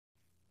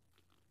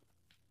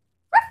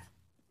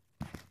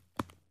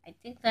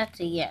think that's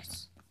a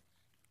yes.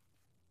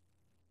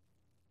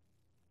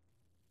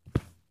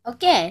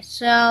 Okay,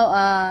 so,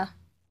 wanna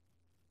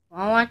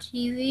watch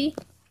TV?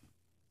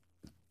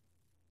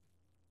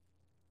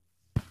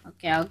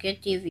 Okay, I'll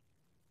get TV.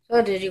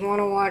 So, did you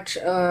wanna watch,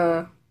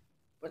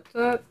 what's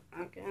that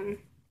again?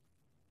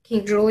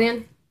 King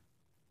Julian?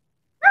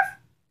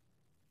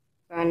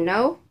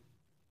 No?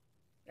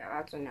 Yeah,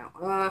 that's a no.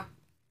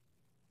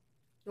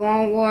 You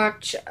wanna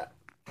watch,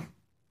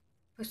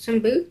 Puss in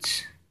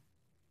Boots?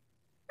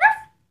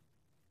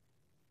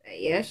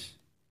 Yes?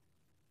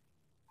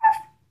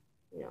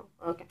 No,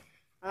 okay.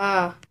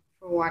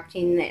 For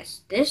watching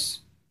this.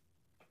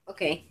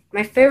 Okay,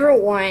 my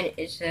favorite one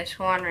is this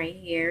one right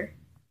here.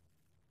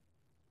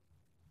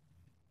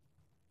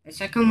 The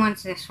second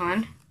one's this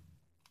one.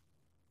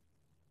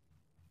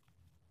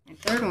 The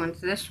third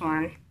one's this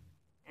one.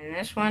 And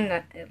this one,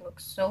 that it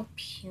looks so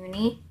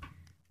puny. I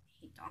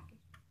hate talking.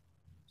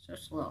 So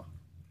slow.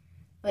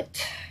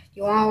 But,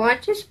 you wanna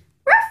watch this?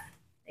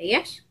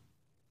 Yes?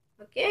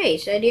 Okay,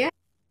 said yes.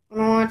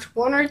 Wanna watch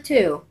one or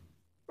two?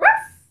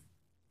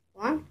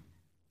 One?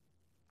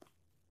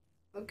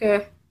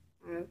 Okay.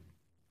 Come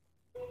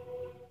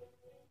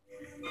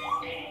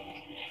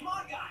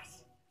on,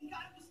 guys! You got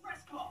an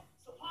express call,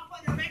 so hop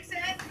on your mix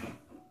head.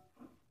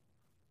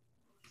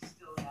 We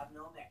still have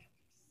no makeup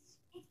pieces.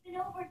 It's been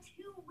over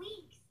 2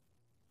 weeks.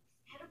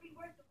 Better be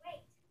worth the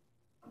wait.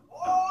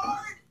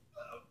 Lord!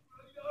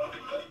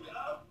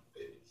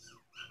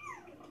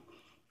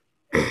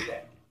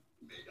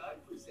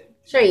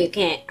 Sure, you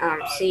can't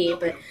see,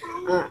 but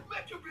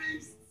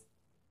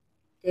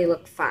they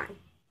look fine.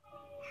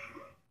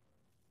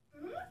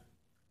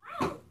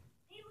 Wow,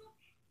 they look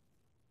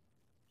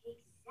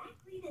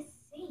exactly the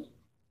same.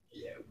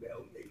 Yeah,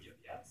 well, maybe on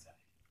the outside.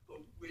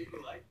 But wait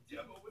till I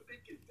demo what they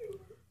can do.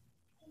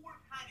 We're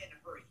kind of in a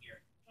hurry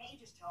here. Can't you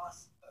just tell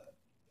us? No.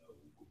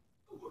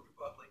 Look,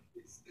 Republic,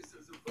 this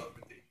is a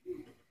puppet.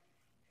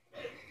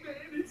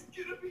 Man, it's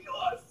gonna be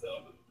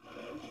awesome.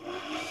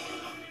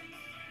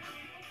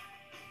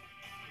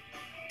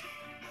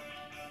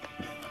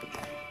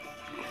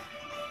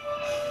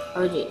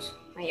 Oh, jeez.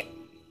 Yeah.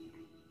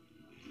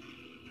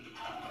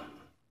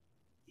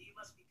 You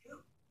must be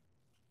Coop.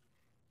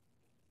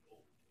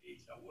 Old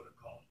days, I would have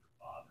called your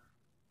father.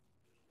 It's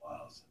been a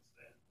while since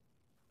then.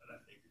 But I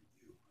figured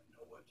you would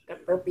know what to That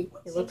do. burpee.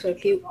 It looks so Seems to be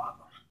a cute.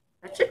 problem.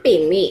 That should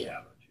be me. Yeah,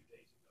 about 2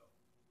 days ago.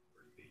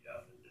 Pretty beat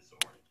up and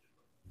disoriented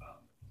when we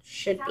found him.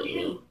 Should be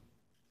me.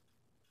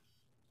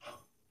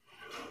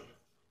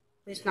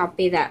 Please not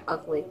be that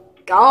ugly.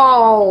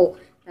 Oh!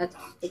 That's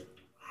the...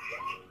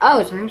 Oh,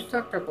 his name's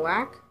Dr.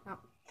 Black? Oh,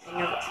 I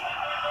never...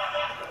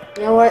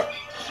 You know what?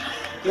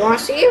 You want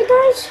to see it,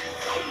 guys?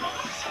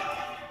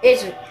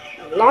 It's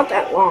not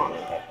that long.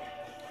 But...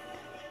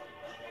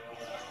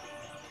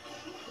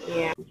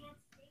 Yeah.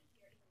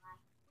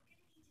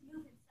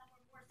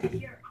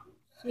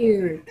 See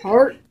you in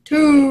part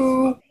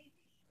 2.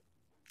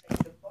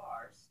 The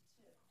bars,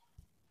 too.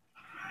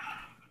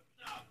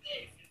 Now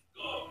this is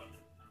good.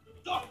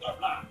 Dr.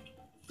 Black,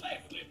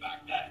 safely back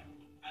then,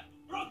 and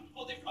run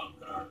for the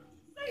conqueror.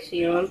 See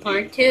you in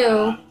part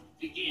 2.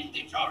 Begin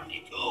the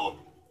journey to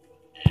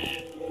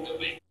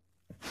the